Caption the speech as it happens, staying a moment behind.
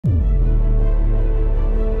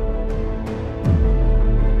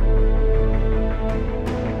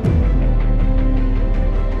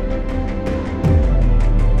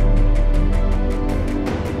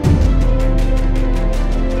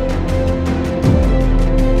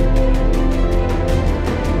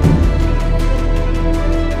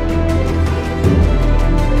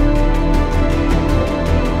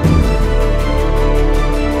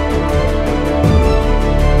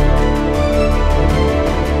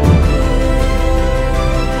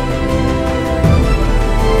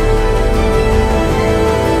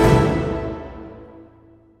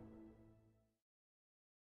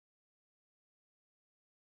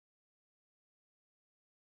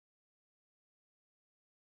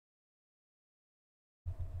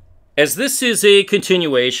As this is a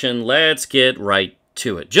continuation, let's get right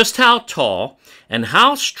to it. Just how tall and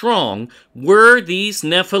how strong were these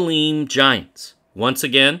Nephilim giants? Once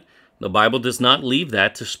again, the Bible does not leave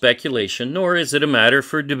that to speculation, nor is it a matter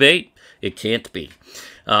for debate. It can't be.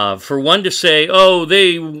 For one to say, oh,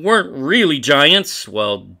 they weren't really giants,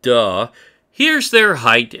 well, duh. Here's their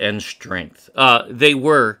height and strength. They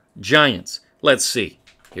were giants. Let's see.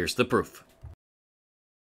 Here's the proof.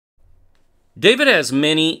 David has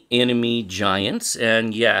many enemy giants,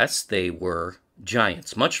 and yes, they were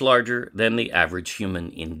giants, much larger than the average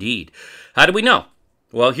human indeed. How do we know?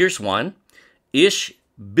 Well, here's one.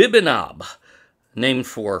 Ishbibenob, named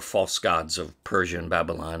for false gods of Persia and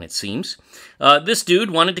Babylon, it seems. This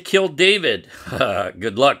dude wanted to kill David.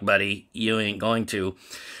 Good luck, buddy. You ain't going to.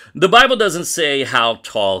 The Bible doesn't say how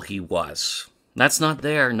tall he was. That's not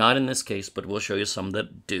there, not in this case, but we'll show you some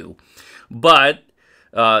that do. But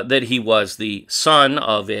that he was the son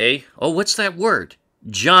of a, what's that word?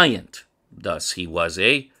 Giant. Thus, he was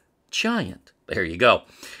a giant. There you go.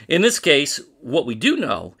 In this case, what we do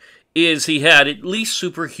know is he had at least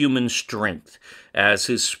superhuman strength, as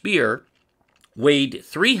his spear weighed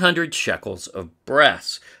 300 shekels of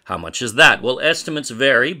brass. How much is that? Well, estimates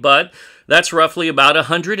vary, but that's roughly about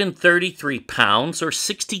 133 pounds or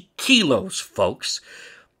 60 kilos, folks.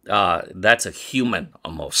 That's a human,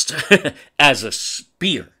 almost, as a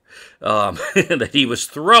spear that he was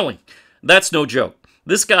throwing. That's no joke.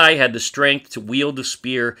 This guy had the strength to wield a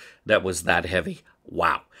spear that was that heavy.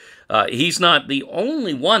 Wow. He's not the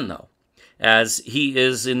only one, though, as he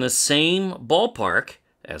is in the same ballpark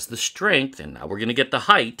as the strength, and now we're going to get the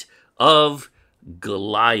height, of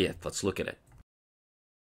Goliath. Let's look at it.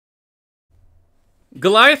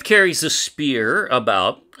 Goliath carries a spear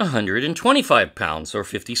about 125 pounds, or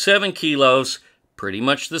 57 kilos, pretty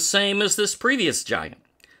much the same as this previous giant.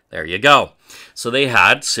 There you go. So they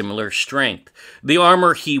had similar strength. The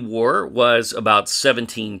armor he wore was about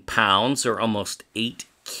 17 pounds, or almost 8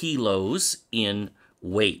 kilos in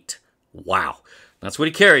weight. Wow. That's what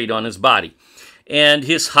he carried on his body. And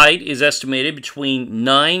his height is estimated between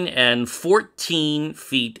 9 and 14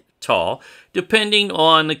 feet tall, depending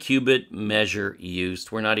on the cubit measure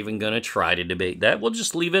used. We're not even going to try to debate that. We'll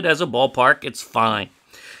just leave it as a ballpark. It's fine.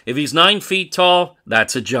 If he's 9 feet tall,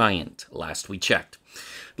 that's a giant, last we checked.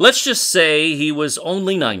 Let's just say he was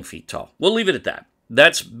only 9 feet tall. We'll leave it at that.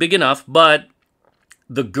 That's big enough, but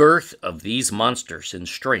the girth of these monsters in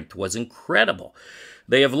strength was incredible.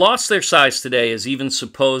 They have lost their size today, as even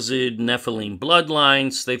supposed Nephilim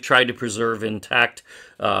bloodlines they've tried to preserve intact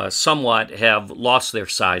somewhat have lost their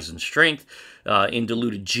size and strength in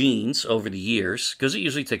diluted genes over the years, because it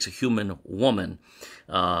usually takes a human woman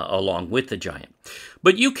along with the giant.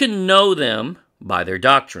 But you can know them by their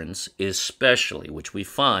doctrines, especially, which we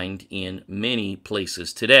find in many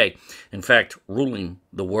places today. In fact, ruling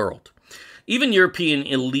the world. Even European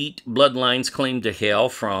elite bloodlines claim to hail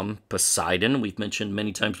from Poseidon. We've mentioned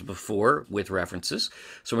many times before with references,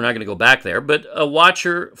 so we're not going to go back there. But a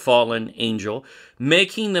watcher fallen angel,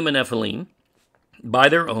 making them a Nephilim by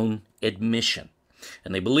their own admission.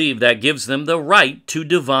 And they believe that gives them the right to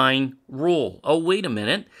divine rule. Oh, wait a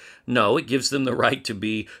minute. No, it gives them the right to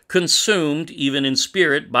be consumed, even in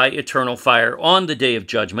spirit, by eternal fire on the day of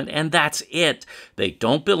judgment, and that's it. They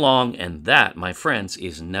don't belong, and that, my friends,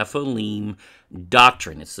 is Nephilim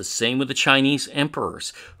doctrine. It's the same with the Chinese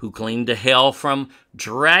emperors, who claim to hail from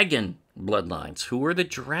dragon bloodlines. Who are the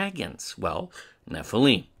dragons? Well,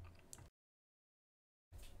 Nephilim.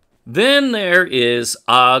 Then there is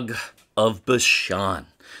Og of Bashan,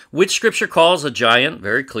 which Scripture calls a giant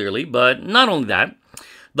very clearly, but not only that,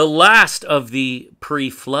 the last of the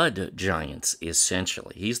pre-flood giants,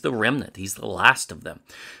 essentially. He's the remnant. He's the last of them.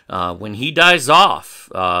 When he dies off,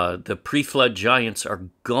 the pre-flood giants are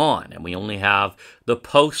gone, and we only have the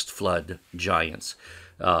post-flood giants,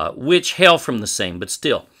 which hail from the same, but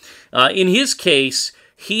still. In his case,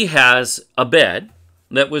 he has a bed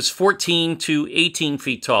that was 14 to 18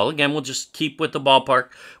 feet tall. Again, we'll just keep with the ballpark.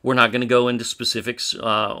 We're not going to go into specifics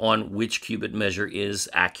on which cubit measure is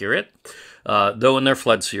accurate. Though in their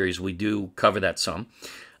flood series, we do cover that some.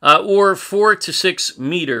 Or 4 to 6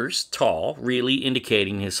 meters tall, really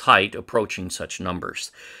indicating his height approaching such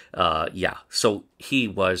numbers. So he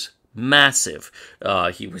was massive.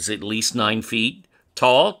 He was at least 9 feet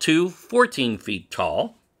tall to 14 feet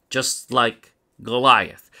tall, just like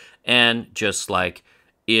Goliath, and just like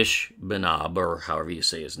Ishbibenob, or however you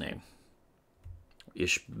say his name.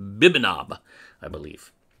 Ishbibenob, I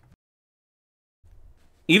believe.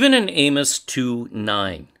 Even in Amos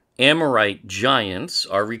 2:9, Amorite giants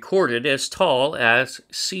are recorded as tall as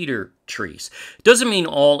cedar trees. Doesn't mean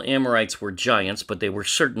all Amorites were giants, but they were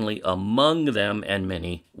certainly among them, and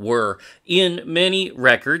many were. In many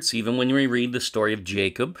records, even when we read the story of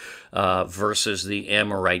Jacob versus the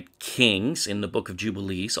Amorite kings in the book of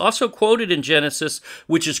Jubilees, also quoted in Genesis,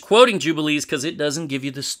 which is quoting Jubilees because it doesn't give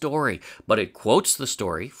you the story, but it quotes the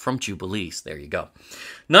story from Jubilees. There you go.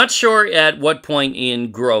 Not sure at what point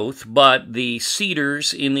in growth, but the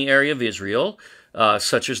cedars in the area of Israel,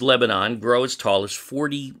 such as Lebanon, grow as tall as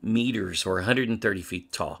 40 meters or 130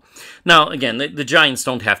 feet tall. Now, again, the giants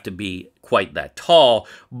don't have to be quite that tall,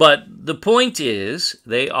 but the point is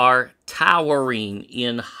they are towering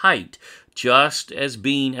in height, just as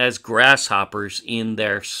being as grasshoppers in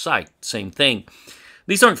their sight. Same thing.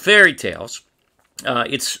 These aren't fairy tales.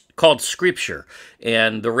 It's called Scripture,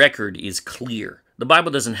 and the record is clear. The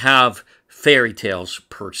Bible doesn't have fairy tales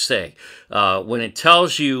per se. When it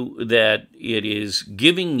tells you that it is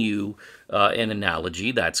giving you an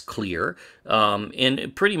analogy, that's clear.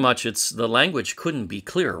 And pretty much the language couldn't be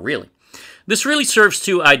clearer, really. This really serves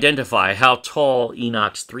to identify how tall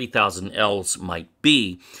Enoch's 3,000 ells might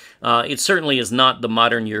be. It certainly is not the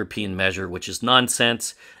modern European measure, which is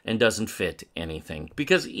nonsense and doesn't fit anything,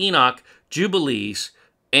 because Enoch, Jubilees,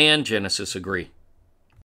 and Genesis agree.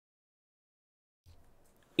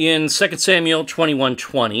 In 2 Samuel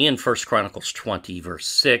 21:20 and 1 Chronicles 20, verse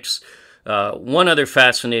 6, one other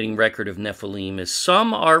fascinating record of Nephilim is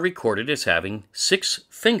some are recorded as having 6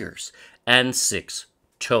 fingers and 6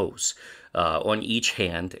 toes on each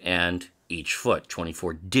hand and each foot,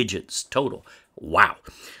 24 digits total. Wow.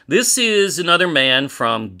 This is another man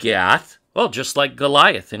from Gath, well, just like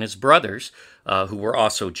Goliath and his brothers, who were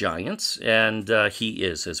also giants, and he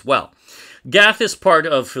is as well. Gath is part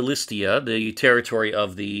of Philistia, the territory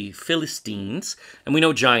of the Philistines, and we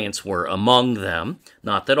know giants were among them.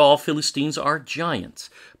 Not that all Philistines are giants,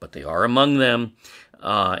 but they are among them,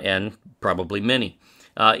 and probably many.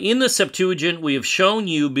 In the Septuagint, we have shown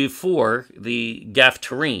you before the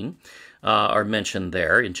Gaphtarim are mentioned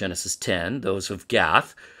there in Genesis 10, those of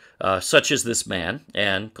Gath, such as this man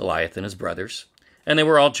and Goliath and his brothers, and they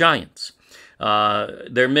were all giants.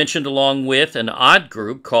 They're mentioned along with an odd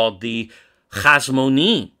group called the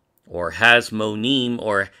Hasmonim, or Hasmonim,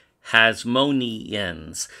 or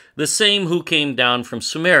Hasmoneans, the same who came down from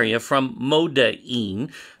Samaria, from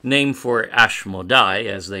Modain, named for Ashmodai,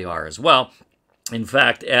 as they are as well. In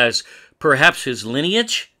fact, as perhaps his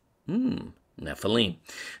lineage, Nephilim.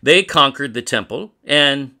 They conquered the temple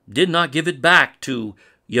and did not give it back to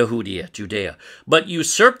Judea, but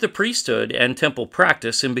usurped the priesthood and temple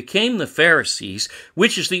practice and became the Pharisees,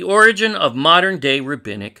 which is the origin of modern-day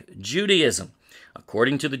rabbinic Judaism,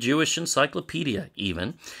 according to the Jewish Encyclopedia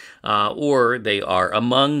even, or they are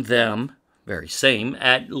among them, very same,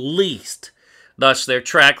 at least. Thus their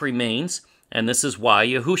track remains, and this is why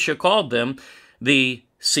Yahusha called them the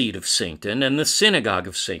seed of Satan and the synagogue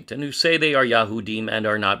of Satan, who say they are Yahudim and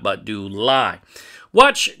are not but do lie.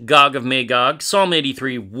 Watch Gog of Magog, Psalm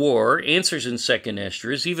 83, War, answers in 2nd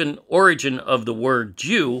Esdras, even origin of the word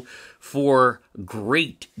Jew, for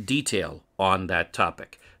great detail on that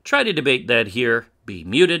topic. Try to debate that here, be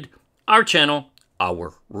muted. Our channel,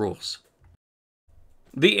 our rules.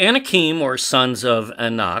 The Anakim, or sons of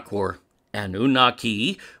Enoch, or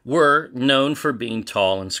Anunnaki, were known for being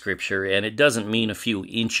tall in Scripture, and it doesn't mean a few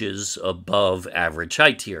inches above average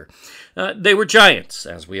height here. They were giants,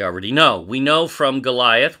 as we already know. We know from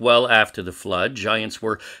Goliath, well after the flood, giants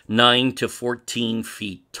were 9 to 14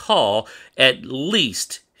 feet tall, at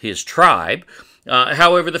least his tribe.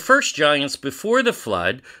 However, the first giants before the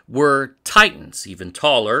flood were titans, even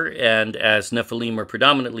taller, and as Nephilim are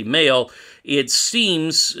predominantly male, it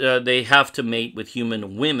seems they have to mate with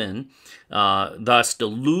human women, thus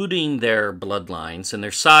diluting their bloodlines, and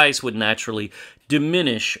their size would naturally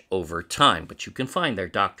diminish over time. But you can find their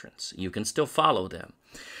doctrines. You can still follow them.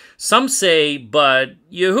 Some say, but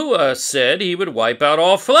Yahuwah said he would wipe out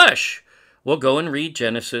all flesh. We'll go and read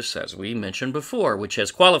Genesis, as we mentioned before, which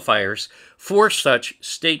has qualifiers for such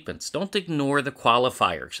statements. Don't ignore the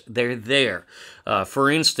qualifiers. They're there.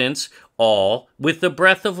 For instance, all with the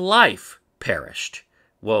breath of life perished.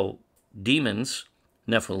 Well, demons,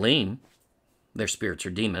 Nephilim, their spirits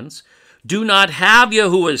are demons, do not have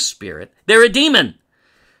Yahuwah's spirit. They're a demon.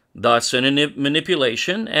 Thus, a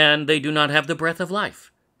manipulation, and they do not have the breath of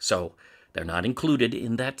life. So, they're not included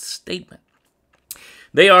in that statement.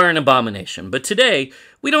 They are an abomination. But today,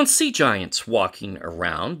 we don't see giants walking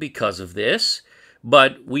around because of this,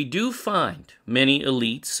 but we do find many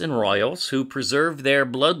elites and royals who preserve their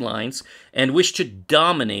bloodlines and wish to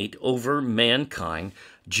dominate over mankind,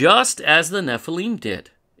 just as the Nephilim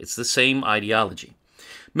did. It's the same ideology.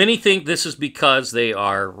 Many think this is because they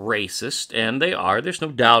are racist, and they are. There's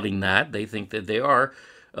no doubting that. They think that they are,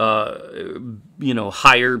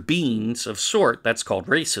 higher beings of sort. That's called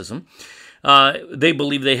racism. They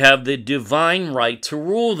believe they have the divine right to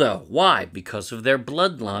rule, though. Why? Because of their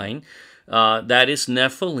bloodline. That is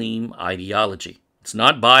Nephilim ideology. It's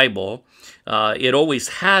not Bible. It always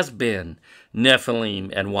has been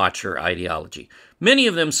Nephilim and Watcher ideology. Many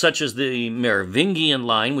of them, such as the Merovingian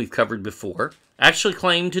line we've covered before, actually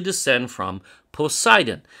claim to descend from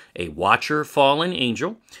Poseidon, a Watcher fallen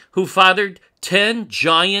angel who fathered 10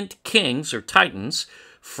 giant kings or titans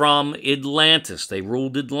from Atlantis. They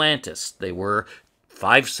ruled Atlantis. They were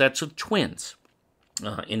 5 sets of twins.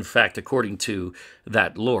 In fact, according to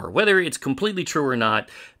that lore, whether it's completely true or not,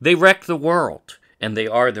 they wrecked the world, and they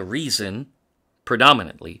are the reason,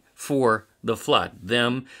 predominantly, for the flood,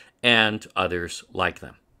 them and others like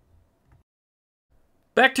them.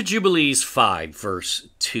 Back to Jubilees 5, verse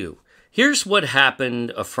 2. Here's what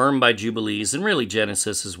happened, affirmed by Jubilees, and really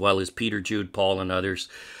Genesis as well as Peter, Jude, Paul, and others.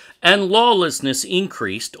 And lawlessness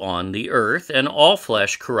increased on the earth, and all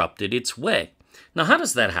flesh corrupted its way. Now, how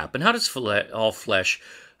does that happen? How does all flesh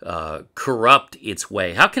corrupt its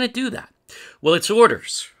way? How can it do that? Well, it's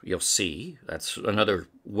orders. You'll see. That's another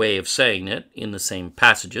way of saying it in the same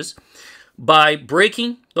passages. By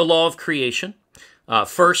breaking the law of creation,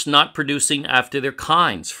 first not producing after their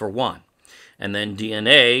kinds, for one. And then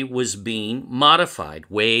DNA was being modified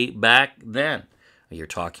way back then. You're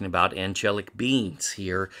talking about angelic beings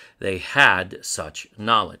here. They had such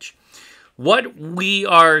knowledge. What we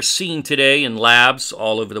are seeing today in labs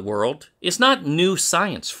all over the world is not new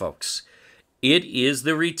science, folks. It is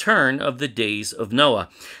the return of the days of Noah.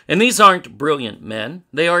 And these aren't brilliant men.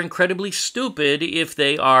 They are incredibly stupid if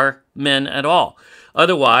they are men at all.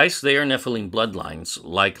 Otherwise, they are Nephilim bloodlines,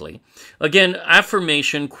 likely. Again,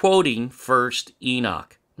 affirmation quoting first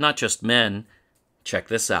Enoch. Not just men, check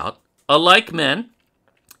this out, alike men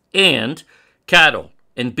and cattle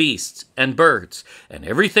and beasts and birds and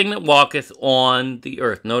everything that walketh on the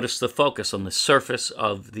earth. Notice the focus on the surface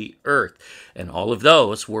of the earth. And all of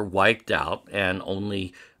those were wiped out, and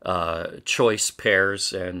only choice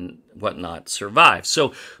pairs and whatnot survived.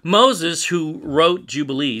 So Moses, who wrote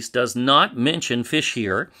Jubilees, does not mention fish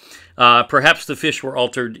here. Perhaps the fish were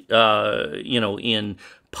altered, in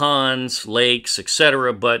ponds, lakes,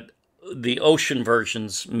 etc., but the ocean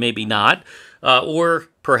versions maybe not, or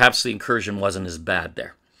perhaps the incursion wasn't as bad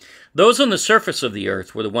there. Those on the surface of the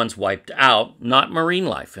earth were the ones wiped out, not marine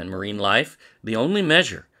life, and marine life, the only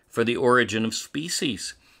measure for the origin of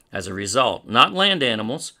species. As a result, not land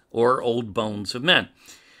animals or old bones of men.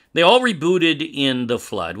 They all rebooted in the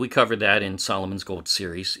flood. We covered that in Solomon's Gold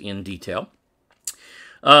series in detail.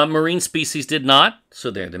 Marine species did not,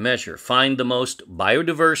 so they're the measure. Find the most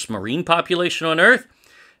biodiverse marine population on earth,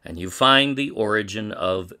 and you find the origin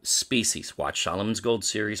of species. Watch Solomon's Gold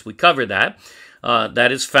series. We cover that.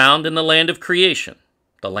 That is found in the land of creation,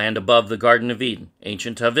 the land above the Garden of Eden,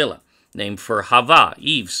 ancient Havilah, named for Havah,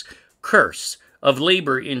 Eve's curse of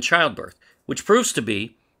labor in childbirth, which proves to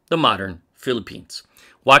be the modern Philippines.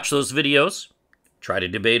 Watch those videos. Try to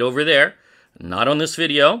debate over there. Not on this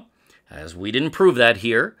video, as we didn't prove that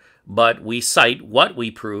here, but we cite what we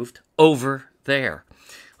proved over there.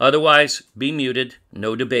 Otherwise, be muted,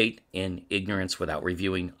 no debate in ignorance without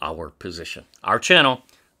reviewing our position. Our channel,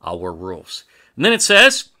 our rules. And then it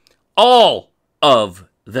says, all of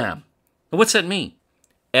them. Now, what's that mean?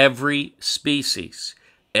 Every species.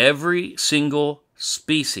 Every single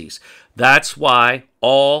species. That's why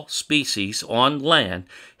all species on land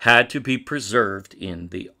had to be preserved in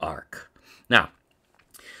the ark. Now,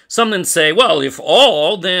 some then say, well, if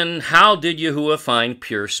all, then how did Yahuwah find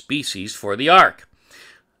pure species for the ark?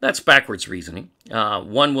 That's backwards reasoning.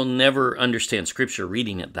 One will never understand Scripture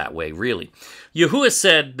reading it that way, really. Yahuwah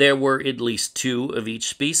said there were at least 2 of each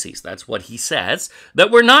species. That's what he says, that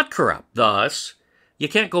were not corrupt. Thus, you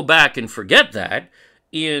can't go back and forget that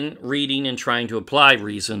in reading and trying to apply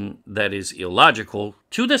reason that is illogical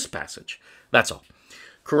to this passage. That's all.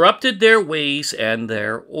 Corrupted their ways and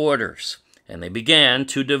their orders, and they began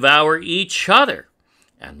to devour each other,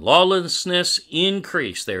 and lawlessness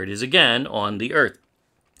increased. There it is again on the earth.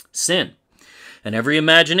 Sin. And every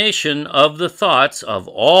imagination of the thoughts of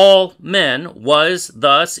all men was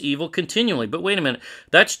thus evil continually. But wait a minute,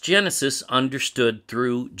 that's Genesis understood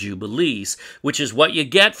through Jubilees, which is what you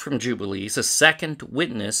get from Jubilees, a second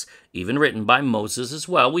witness, even written by Moses as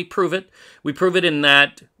well. We prove it. We prove it in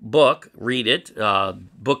that book. Read it,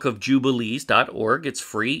 bookofjubilees.org. It's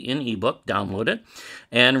free in ebook. Download it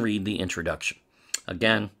and read the introduction.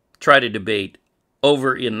 Again, try to debate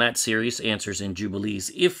over in that series, Answers in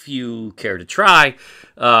Jubilees, if you care to try,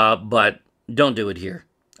 but don't do it here.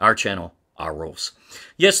 Our channel, our rules.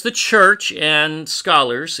 Yes, the church and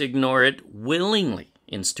scholars ignore it willingly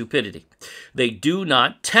in stupidity. They do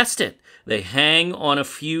not test it. They hang on a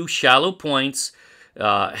few shallow points,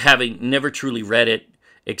 having never truly read it,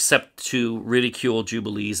 except to ridicule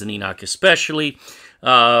Jubilees and Enoch especially,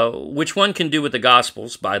 which one can do with the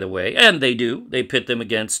Gospels, by the way, and they do. They pit them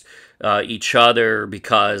against each other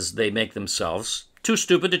because they make themselves too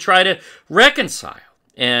stupid to try to reconcile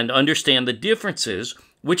and understand the differences,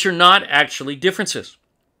 which are not actually differences,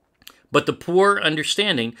 but the poor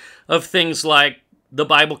understanding of things like the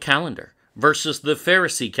Bible calendar versus the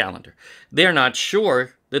Pharisee calendar. They're not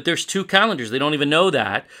sure that there's two calendars. They don't even know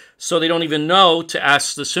that, so they don't even know to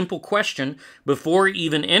ask the simple question before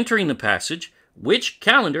even entering the passage, which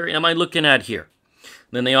calendar am I looking at here?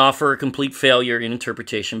 Then they offer a complete failure in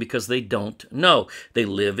interpretation because they don't know. They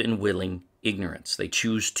live in willing ignorance. They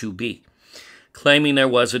choose to be. Claiming there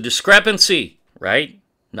was a discrepancy, right?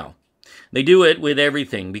 No. They do it with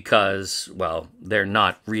everything because, well, they're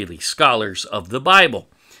not really scholars of the Bible.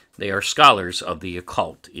 They are scholars of the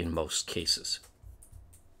occult in most cases.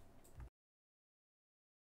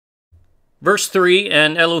 Verse 3,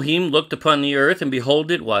 and Elohim looked upon the earth, and behold,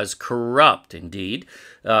 it was corrupt indeed.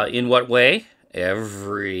 In what way?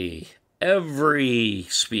 Every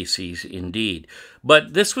species indeed.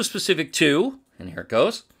 But this was specific to, and here it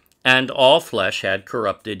goes, and all flesh had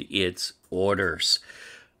corrupted its orders.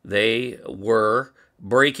 They were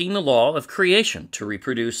breaking the law of creation to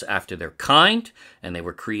reproduce after their kind, and they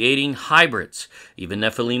were creating hybrids. Even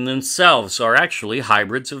Nephilim themselves are actually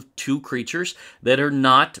hybrids of two creatures that are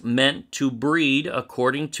not meant to breed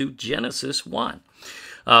according to Genesis 1.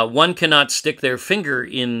 One cannot stick their finger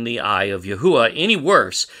in the eye of Yahuwah any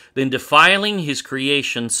worse than defiling his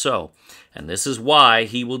creation so. And this is why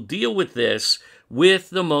he will deal with this with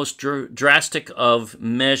the most drastic of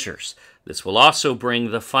measures. This will also bring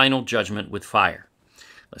the final judgment with fire.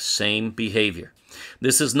 The same behavior.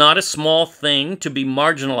 This is not a small thing to be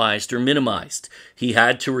marginalized or minimized. He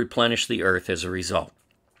had to replenish the earth as a result.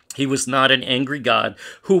 He was not an angry God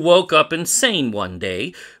who woke up insane one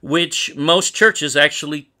day, which most churches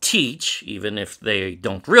actually teach, even if they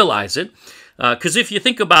don't realize it. Because if you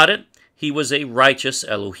think about it, he was a righteous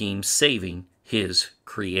Elohim saving his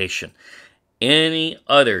creation. Any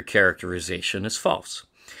other characterization is false.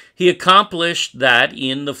 He accomplished that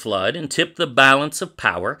in the flood and tipped the balance of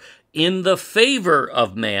power in the favor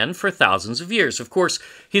of man for thousands of years. Of course,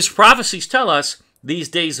 his prophecies tell us these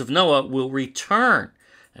days of Noah will return,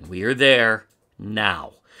 and we are there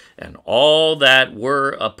now. And all that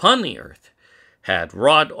were upon the earth had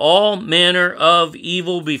wrought all manner of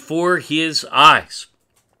evil before his eyes,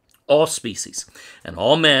 all species, and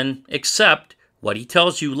all men, except what he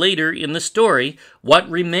tells you later in the story, what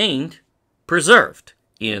remained preserved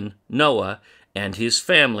in Noah and his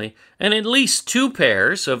family, and at least 2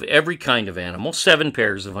 pairs of every kind of animal, 7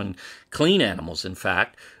 pairs of unclean animals, in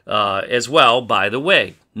fact, as well, by the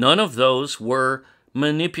way. None of those were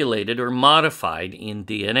manipulated or modified in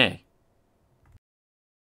DNA.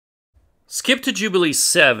 Skip to Jubilee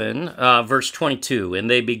 7, verse 22, and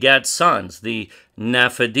they begat sons, the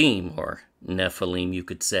Nephilim, or Nephilim, you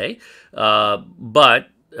could say, but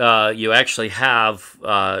you actually have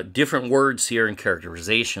different words here and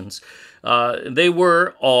characterizations. They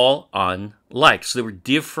were all unlike. So they were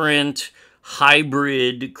different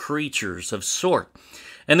hybrid creatures of sort.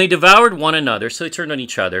 And they devoured one another, so they turned on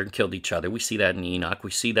each other and killed each other. We see that in Enoch.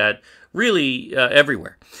 We see that really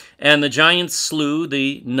everywhere. And the giants slew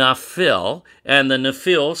the Nephil, and the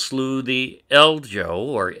Nephil slew the Eljo,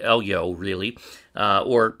 or Elyo, really,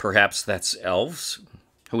 or perhaps that's elves,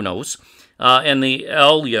 who knows, and the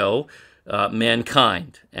Elyo,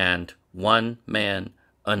 mankind, and one man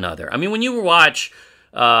another. I mean, when you watch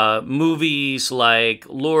movies like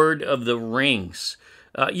Lord of the Rings,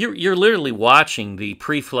 you're literally watching the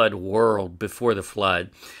pre-flood world before the flood.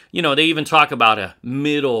 You know, they even talk about a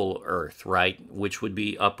middle earth, right, which would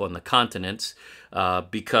be up on the continents,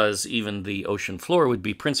 because even the ocean floor would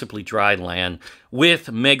be principally dry land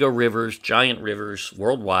with mega rivers, giant rivers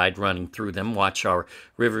worldwide running through them. Watch our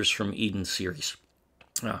Rivers from Eden series.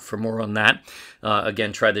 For more on that,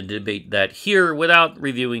 again, try to debate that here without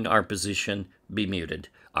reviewing our position. Be muted.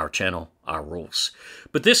 Our channel, our rules.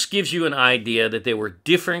 But this gives you an idea that there were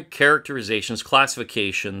different characterizations,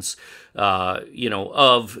 classifications,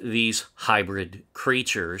 of these hybrid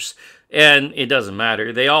creatures. And it doesn't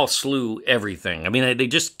matter. They all slew everything. I mean, they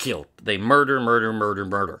just killed. They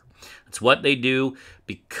murder. It's what they do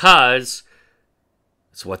because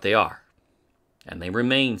it's what they are. And they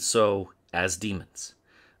remain so as demons.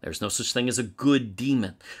 There's no such thing as a good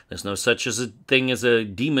demon. There's no such thing as a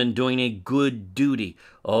demon doing a good duty.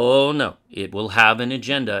 Oh, no. It will have an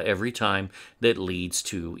agenda every time that leads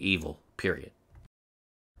to evil, period.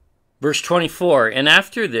 Verse 24, and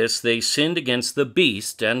after this they sinned against the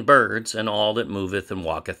beast and birds and all that moveth and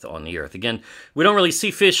walketh on the earth. Again, we don't really see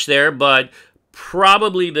fish there, but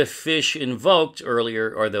probably the fish invoked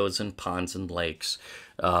earlier are those in ponds and lakes.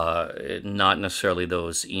 Not necessarily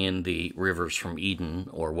those in the rivers from Eden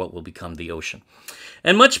or what will become the ocean.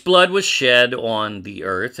 And much blood was shed on the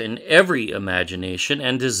earth, and every imagination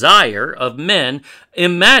and desire of men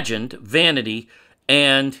imagined vanity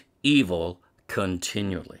and evil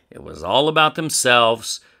continually. It was all about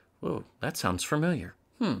themselves. Whoa, that sounds familiar.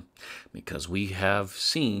 Because we have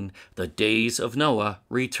seen the days of Noah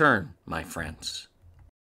return, my friends.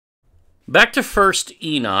 Back to 1st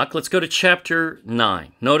Enoch, let's go to chapter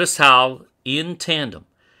 9. Notice how in tandem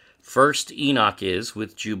 1st Enoch is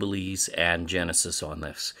with Jubilees and Genesis on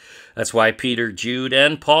this. That's why Peter, Jude,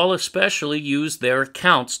 and Paul especially use their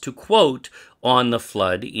accounts to quote on the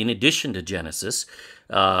flood in addition to Genesis,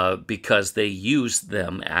 because they used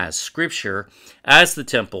them as scripture, as the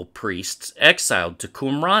temple priests exiled to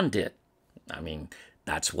Qumran did. I mean,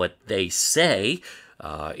 that's what they say,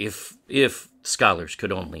 if scholars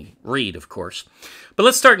could only read, of course. But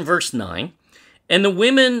let's start in verse 9. And the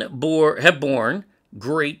women have borne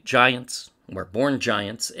great giants, were born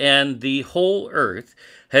giants, and the whole earth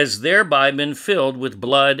has thereby been filled with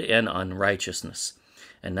blood and unrighteousness.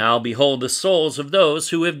 And now behold the souls of those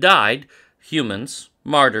who have died, humans,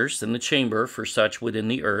 martyrs in the chamber for such within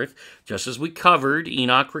the earth, just as we covered,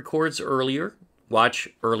 Enoch records earlier, watch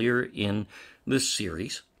earlier in this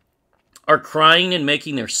series, are crying and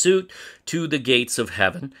making their suit to the gates of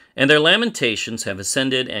heaven, and their lamentations have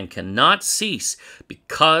ascended and cannot cease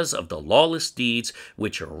because of the lawless deeds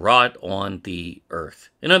which are wrought on the earth.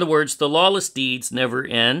 In other words, the lawless deeds never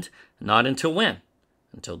end, not until when?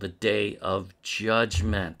 Until the day of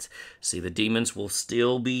judgment. See, the demons will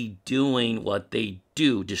still be doing what they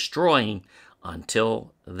do, destroying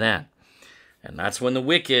until then. And that's when the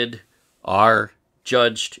wicked are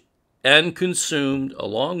judged and consumed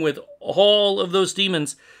along with all of those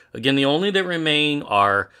demons. Again, the only that remain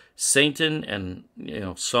are Satan and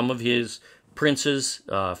some of his princes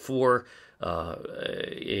for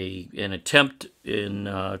an attempt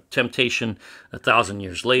in temptation 1,000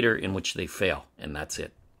 years later, in which they fail, and that's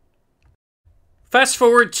it. Fast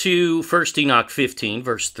forward to 1st Enoch 15,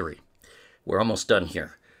 verse 3. We're almost done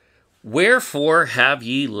here. Wherefore have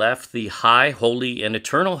ye left the high, holy, and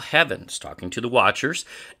eternal heavens, talking to the watchers,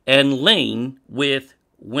 and lain with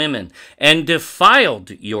women, and defiled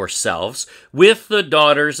yourselves with the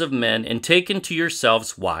daughters of men, and taken to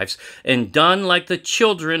yourselves wives, and done like the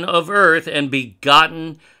children of earth, and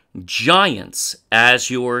begotten giants as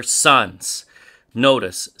your sons.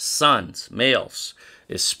 Notice, sons, males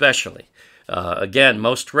especially. Again,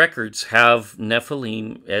 most records have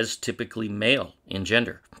Nephilim as typically male in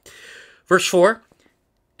gender. Verse 4,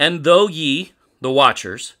 and though ye, the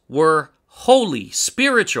watchers, were holy,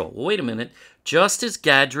 spiritual. Well, wait a minute. Just as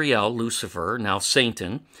Gadriel, Lucifer, now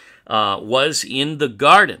Satan, was in the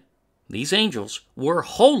garden, these angels were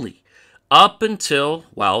holy up until,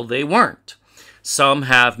 well, they weren't. Some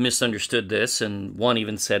have misunderstood this, and one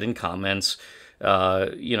even said in comments, they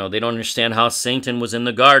don't understand how Satan was in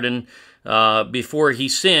the garden before he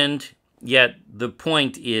sinned, yet the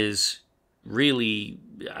point is really,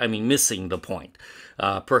 missing the point.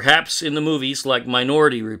 Perhaps in the movies like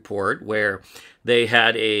Minority Report, where they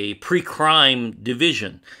had a pre-crime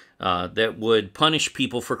division that would punish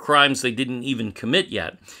people for crimes they didn't even commit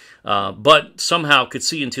yet, but somehow could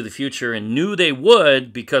see into the future and knew they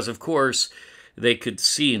would because, of course, they could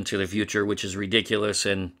see into the future, which is ridiculous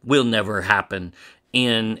and will never happen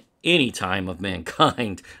in any time of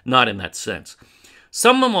mankind, not in that sense.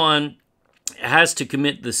 Someone has to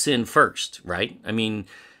commit the sin first, right?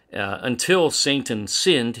 Until Satan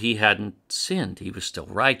sinned, he hadn't sinned. He was still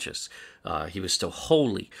righteous. He was still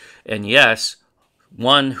holy. And yes,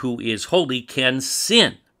 one who is holy can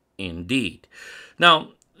sin, indeed.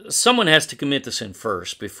 Now, someone has to commit the sin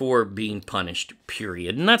first before being punished,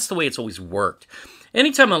 period. And that's the way it's always worked.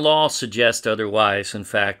 Anytime a law suggests otherwise, in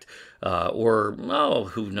fact,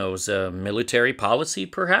 who knows, military policy,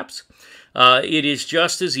 perhaps, it is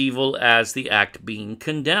just as evil as the act being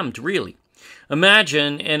condemned, really.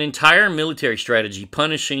 Imagine an entire military strategy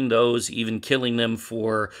punishing those, even killing them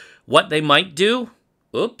for what they might do.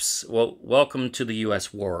 Oops. Well, welcome to the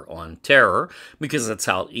U.S. War on Terror, because that's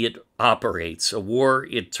how it operates. A war,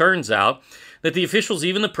 it turns out, that the officials,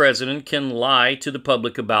 even the president, can lie to the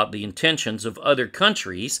public about the intentions of other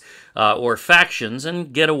countries or factions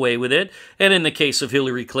and get away with it. And in the case of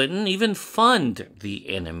Hillary Clinton, even fund the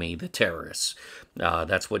enemy, the terrorists.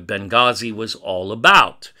 That's what Benghazi was all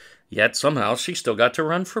about. Yet somehow she still got to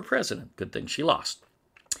run for president. Good thing she lost.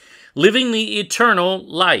 Living the eternal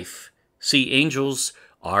life. See, angels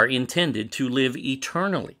are intended to live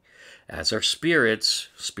eternally, as are spirits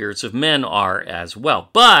of men are as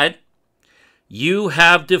well. But you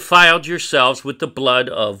have defiled yourselves with the blood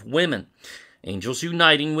of women. Angels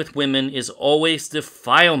uniting with women is always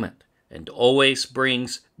defilement and always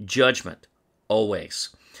brings judgment. Always.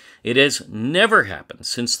 It has never happened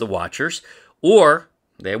since the Watchers, or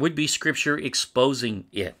there would be scripture exposing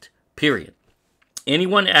it, period.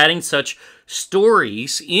 Anyone adding such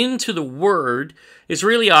stories into the word is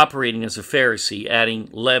really operating as a Pharisee, adding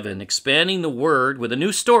leaven, expanding the word with a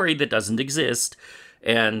new story that doesn't exist,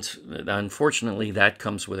 and unfortunately that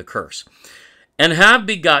comes with a curse. And have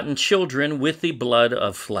begotten children with the blood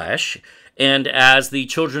of flesh, and as the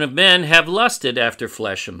children of men have lusted after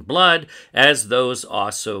flesh and blood, as those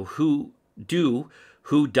also who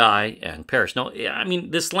die and perish. Now, I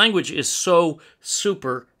mean, this language is so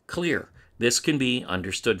super clear. This can be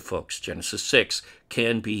understood, folks. Genesis 6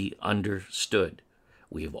 can be understood.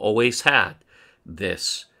 We've always had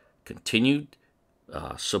this continued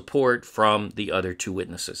support from the other two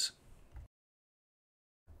witnesses.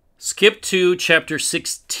 Skip to chapter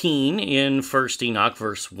 16 in 1 Enoch,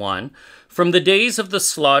 verse 1. From the days of the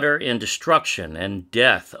slaughter and destruction and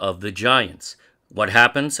death of the giants. What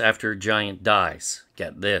happens after a giant dies?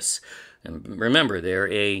 Get this. And remember, they're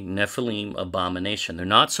a Nephilim abomination. They're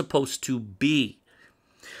not supposed to be.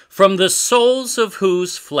 From the souls of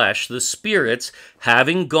whose flesh the spirits,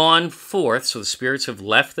 having gone forth, so the spirits have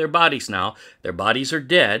left their bodies now. Their bodies are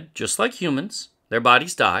dead, just like humans. Their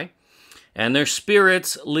bodies die. And their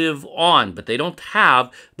spirits live on, but they don't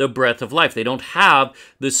have the breath of life. They don't have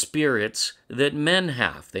the spirits that men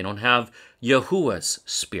have. They don't have Yahuwah's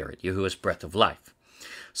spirit, Yahuwah's breath of life.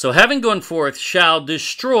 So having gone forth shall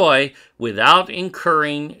destroy without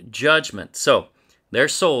incurring judgment. So their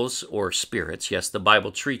souls or spirits, yes, the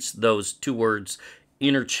Bible treats those two words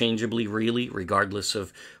interchangeably, really, regardless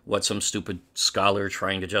of what some stupid scholar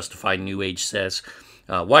trying to justify New Age says.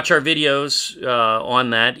 Watch our videos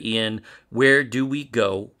on that in Where Do We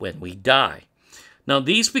Go When We Die? Now,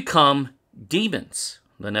 these become demons.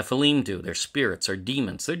 The Nephilim do. Their spirits are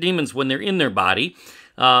demons. They're demons when they're in their body,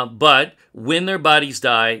 but when their bodies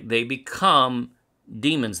die, they become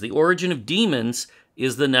demons. The origin of demons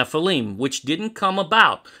is the Nephilim, which didn't come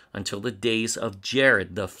about until the days of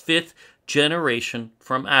Jared, the 5th generation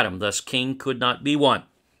from Adam. Thus, Cain could not be one.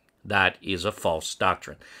 That is a false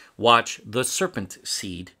doctrine. Watch The Serpent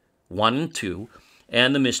Seed 1 and 2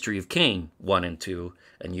 and The Mystery of Cain 1 and 2,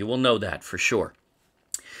 and you will know that for sure.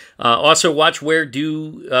 Also, watch from where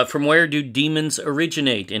do demons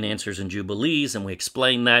originate in Answers and Jubilees, and we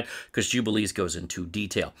explain that because Jubilees goes into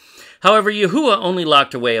detail. However, Yahuwah only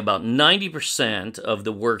locked away about 90% of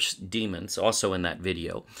the worst demons, also in that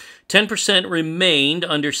video. 10% remained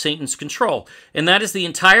under Satan's control, and that is the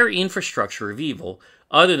entire infrastructure of evil,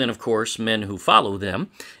 other than, of course, men who follow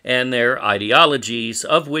them and their ideologies,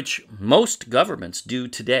 of which most governments do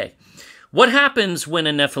today. What happens when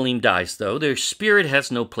a Nephilim dies, though? Their spirit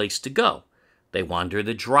has no place to go. They wander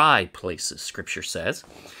the dry places, Scripture says.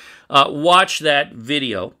 Watch that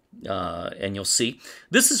video, and you'll see.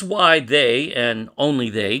 This is why they, and only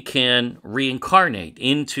they, can reincarnate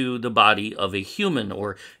into the body of a human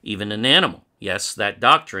or even an animal. Yes, that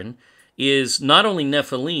doctrine is not only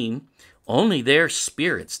Nephilim, only their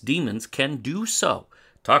spirits, demons, can do so.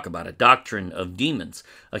 Talk about a doctrine of demons.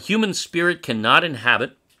 A human spirit cannot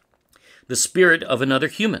inhabit the spirit of another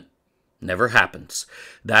human. Never happens.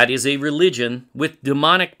 That is a religion with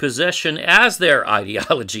demonic possession as their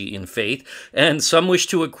ideology in faith, and some wish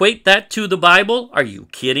to equate that to the Bible. Are you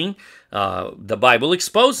kidding? The Bible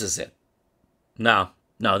exposes it. No,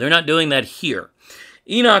 they're not doing that here.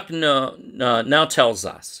 Enoch now tells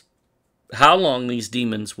us how long these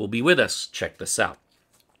demons will be with us. Check this out.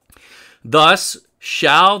 Thus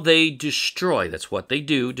shall they destroy, that's what they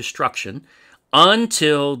do, destruction,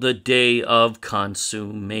 until the day of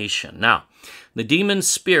consummation. Now, the demon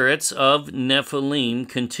spirits of Nephilim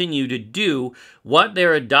continue to do what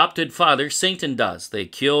their adopted father Satan does. They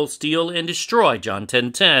kill, steal, and destroy, John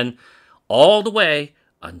 10:10, all the way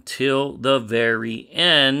until the very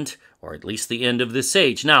end, or at least the end of this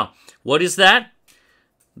age. Now, what is that?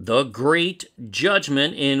 the great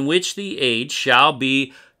judgment in which the age shall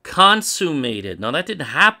be consummated. Now, that didn't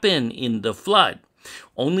happen in the flood.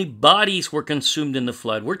 Only bodies were consumed in the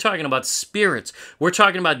flood. We're talking about spirits. We're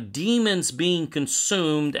talking about demons being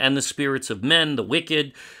consumed and the spirits of men, the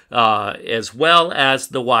wicked, as well as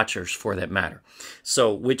the watchers, for that matter.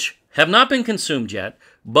 So, which have not been consumed yet,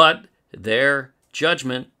 but their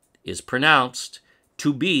judgment is pronounced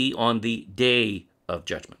to be on the day of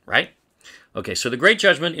judgment, right? Okay, so the great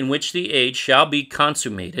judgment in which the age shall be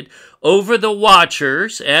consummated over the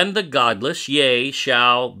watchers and the godless, yea,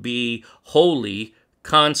 shall be wholly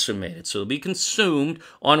consummated. So it'll be consumed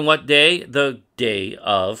on what day? The day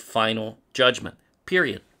of final judgment,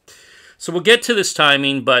 period. So we'll get to this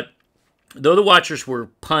timing, but though the watchers were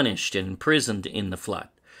punished and imprisoned in the flood,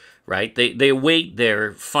 right? They await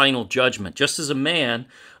their final judgment, just as a man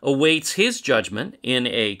awaits his judgment in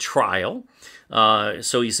a trial.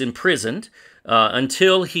 So he's imprisoned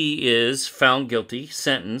until he is found guilty,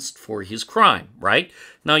 sentenced for his crime, right?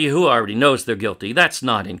 Now, Yahuwah already knows they're guilty. That's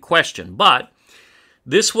not in question. But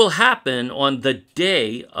this will happen on the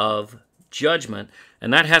day of judgment,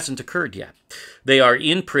 and that hasn't occurred yet. They are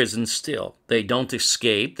in prison still. They don't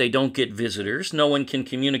escape. They don't get visitors. No one can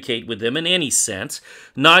communicate with them in any sense,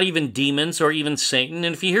 not even demons or even Satan.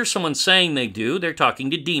 And if you hear someone saying they do, they're talking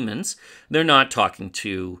to demons. They're not talking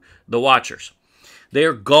to the watchers. They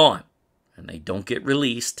are gone, and they don't get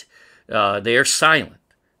released. They are silent,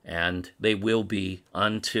 and they will be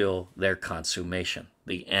until their consummation,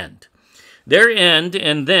 the end. Their end,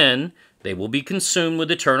 and then they will be consumed with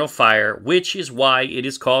eternal fire, which is why it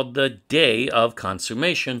is called the day of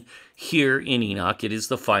consummation. Here in Enoch, it is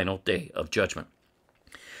the final day of judgment.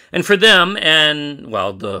 And for them, and,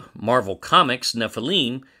 well, the Marvel Comics,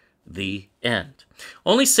 Nephilim, the end.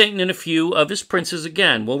 Only Satan and a few of his princes,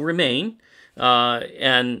 again, will remain,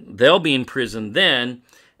 and they'll be in prison then,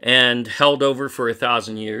 and held over for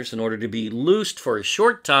 1,000 years in order to be loosed for a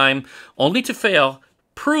short time, only to fail,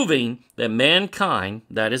 proving that mankind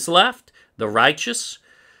that is left, the righteous,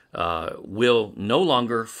 will no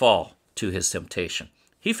longer fall to his temptation.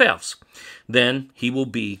 He fails. Then he will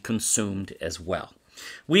be consumed as well.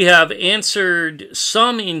 We have answered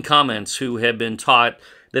some in comments who have been taught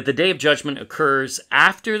that the day of judgment occurs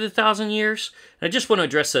after the 1,000 years. And I just want to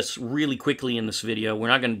address this really quickly in this video. We're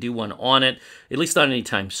not going to do one on it, at least not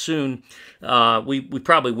anytime soon. We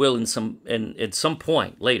probably will at some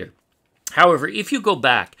point later. However, if you go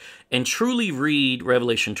back and truly read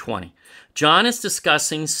Revelation 20, John is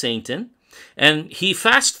discussing Satan, and he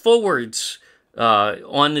fast forwards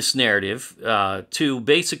on this narrative to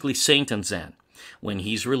basically Satan's end, when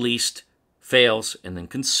he's released, fails, and then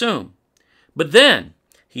consumed. But then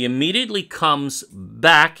he immediately comes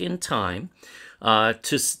back in time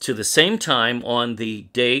to the same time on the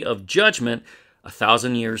day of judgment,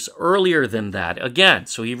 1,000 years earlier than that again.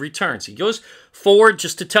 So he returns. He goes forward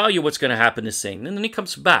just to tell you what's going to happen to Satan, and then he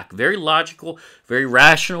comes back. Very logical, very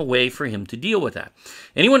rational way for him to deal with that.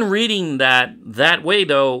 Anyone reading that way,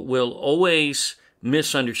 though, will always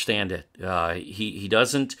misunderstand it. He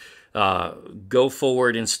doesn't go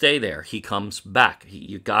forward and stay there. He comes back.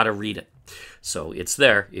 You got to read it. So it's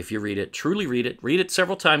there if you read it. Truly read it. Read it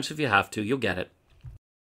several times if you have to. You'll get it.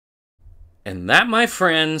 And that, my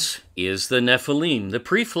friends, is the Nephilim, the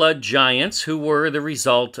pre-flood giants who were the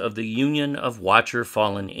result of the union of watcher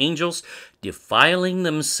fallen angels defiling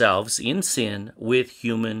themselves in sin with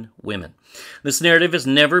human women. This narrative has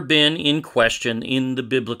never been in question in the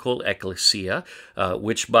biblical ecclesia,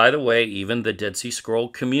 which, by the way, even the Dead Sea Scroll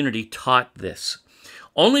community taught this.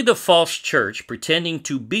 Only the false church, pretending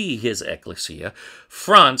to be his ecclesia,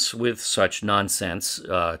 fronts with such nonsense,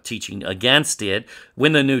 teaching against it,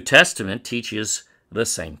 when the New Testament teaches the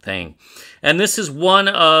same thing. And this is one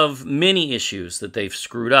of many issues that they've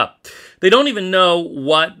screwed up. They don't even know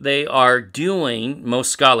what they are doing,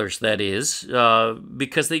 most scholars that is,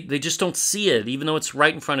 because they just don't see it, even though it's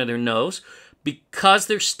right in front of their nose, because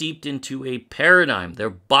they're steeped into a paradigm. They're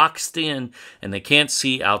boxed in, and they can't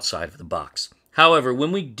see outside of the box. However,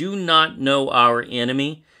 when we do not know our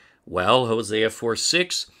enemy, well, Hosea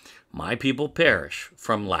 4:6, my people perish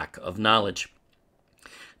from lack of knowledge.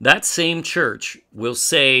 That same church will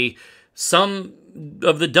say some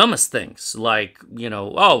of the dumbest things, like,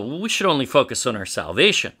 oh, we should only focus on our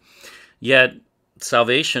salvation. Yet,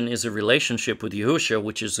 salvation is a relationship with Yahushua,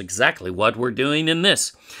 which is exactly what we're doing in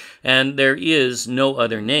this. And there is no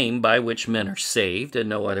other name by which men are saved, and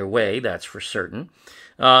no other way, that's for certain.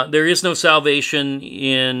 There is no salvation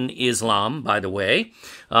in Islam, by the way.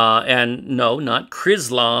 And no, not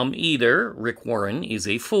Chrislam either. Rick Warren is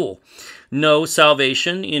a fool. No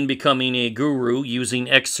salvation in becoming a guru using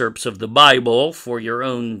excerpts of the Bible for your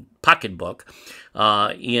own pocketbook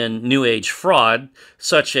in New Age fraud,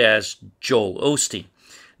 such as Joel Osteen.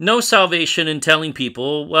 No salvation in telling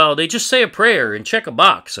people, well, they just say a prayer and check a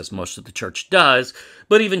box, as most of the church does.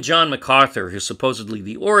 But even John MacArthur, who's supposedly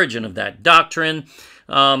the origin of that doctrine,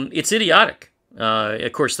 it's idiotic.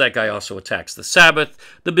 Of course, that guy also attacks the Sabbath,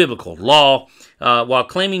 the biblical law, while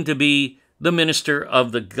claiming to be the minister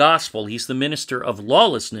of the gospel. He's the minister of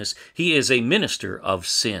lawlessness. He is a minister of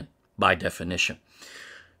sin, by definition.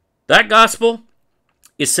 That gospel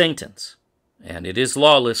is Satan's, and it is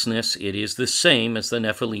lawlessness. It is the same as the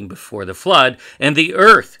Nephilim before the flood, and the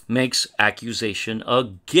earth makes accusation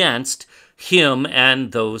against him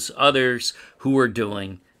and those others who are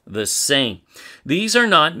doing the same. These are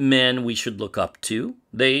not men we should look up to.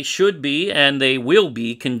 They should be, and they will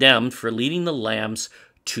be, condemned for leading the lambs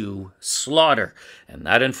to slaughter, and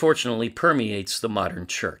that unfortunately permeates the modern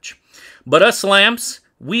church. But us lambs,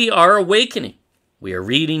 we are awakening. We are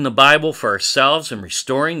reading the Bible for ourselves and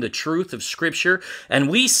restoring the truth of Scripture, and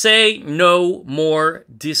we say no more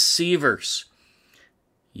deceivers.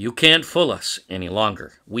 You can't fool us any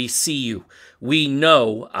longer. We see you. We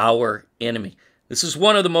know our enemy. This is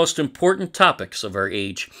one of the most important topics of our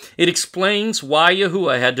age. It explains why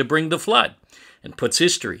Yahuwah had to bring the flood and puts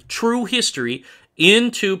history, true history,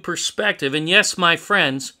 into perspective. And yes, my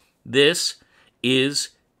friends, this is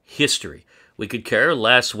history. We could care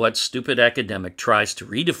less what stupid academic tries to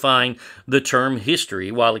redefine the term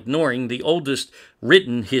history while ignoring the oldest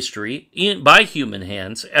written history by human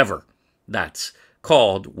hands ever. That's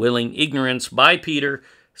called willing ignorance by Peter,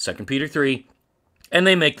 2 Peter 3, and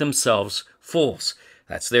they make themselves fools.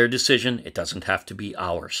 That's their decision. It doesn't have to be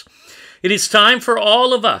ours. It is time for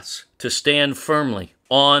all of us to stand firmly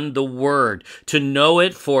on the Word, to know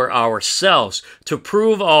it for ourselves, to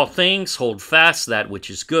prove all things, hold fast that which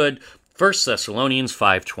is good, 1 Thessalonians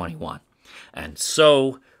 5:21. And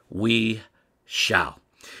so we shall.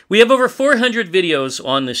 We have over 400 videos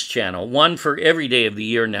on this channel, one for every day of the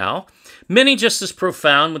year now, many just as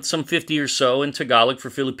profound, with some 50 or so in Tagalog for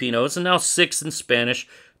Filipinos, and now 6 in Spanish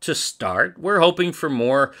to start. We're hoping for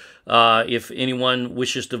more if anyone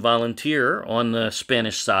wishes to volunteer on the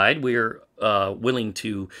Spanish side. We're willing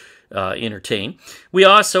to entertain. We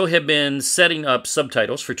also have been setting up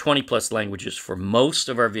subtitles for 20+ languages for most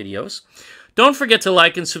of our videos. Don't forget to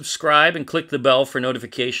like and subscribe and click the bell for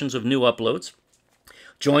notifications of new uploads.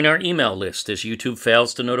 Join our email list as YouTube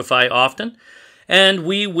fails to notify often. And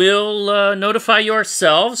we will notify you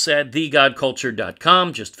ourselves at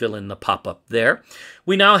thegodculture.com. Just fill in the pop-up there.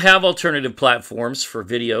 We now have alternative platforms for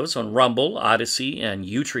videos on Rumble, Odyssey, and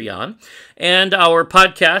Utreon. And our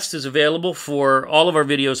podcast is available for all of our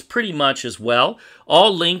videos pretty much as well.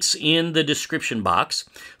 All links in the description box.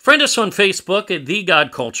 Friend us on Facebook at The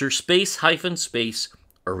God Culture, _space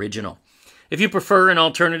original. If you prefer an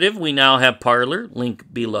alternative, we now have Parler,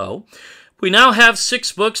 link below. We now have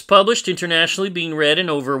 6 books published internationally, being read in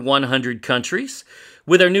over 100 countries.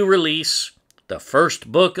 With our new release, the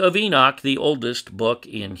first book of Enoch, the oldest book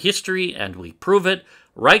in history, and we prove it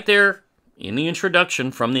right there in the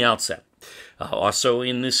introduction from the outset. Also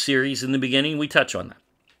in this series, in the beginning, we touch on that,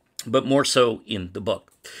 but more so in the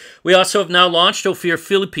book. We also have now launched Ophir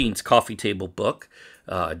Philippines Coffee Table Book,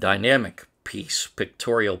 dynamic piece,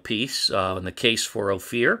 pictorial piece, in the case for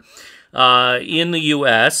Ophir. In the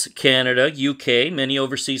U.S., Canada, U.K., many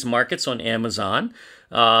overseas markets on Amazon.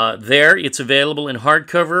 There, it's available in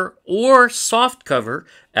hardcover or softcover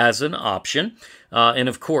as an option. And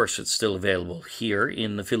of course, it's still available here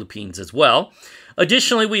in the Philippines as well.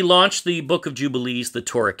 Additionally, we launched the Book of Jubilees, the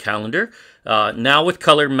Torah calendar, now with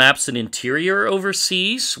color maps and interior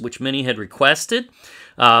overseas, which many had requested.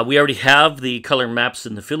 We already have the color maps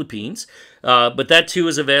in the Philippines, but that too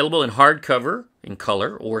is available in hardcover in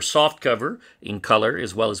color or softcover in color,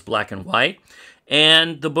 as well as black and white.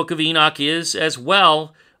 And the Book of Enoch is as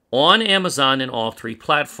well on Amazon and all 3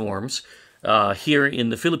 platforms. Here in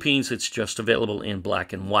the Philippines, it's just available in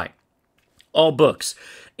black and white. All books,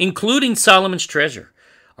 including Solomon's Treasure,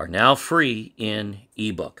 are now free in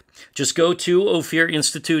ebook. Just go to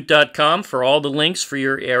ophirinstitute.com for all the links for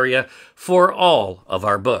your area for all of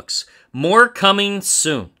our books. More coming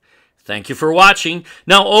soon. Thank you for watching.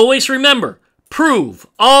 Now always remember, prove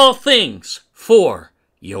all things for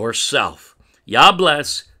yourself. Yah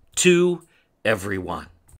bless to everyone.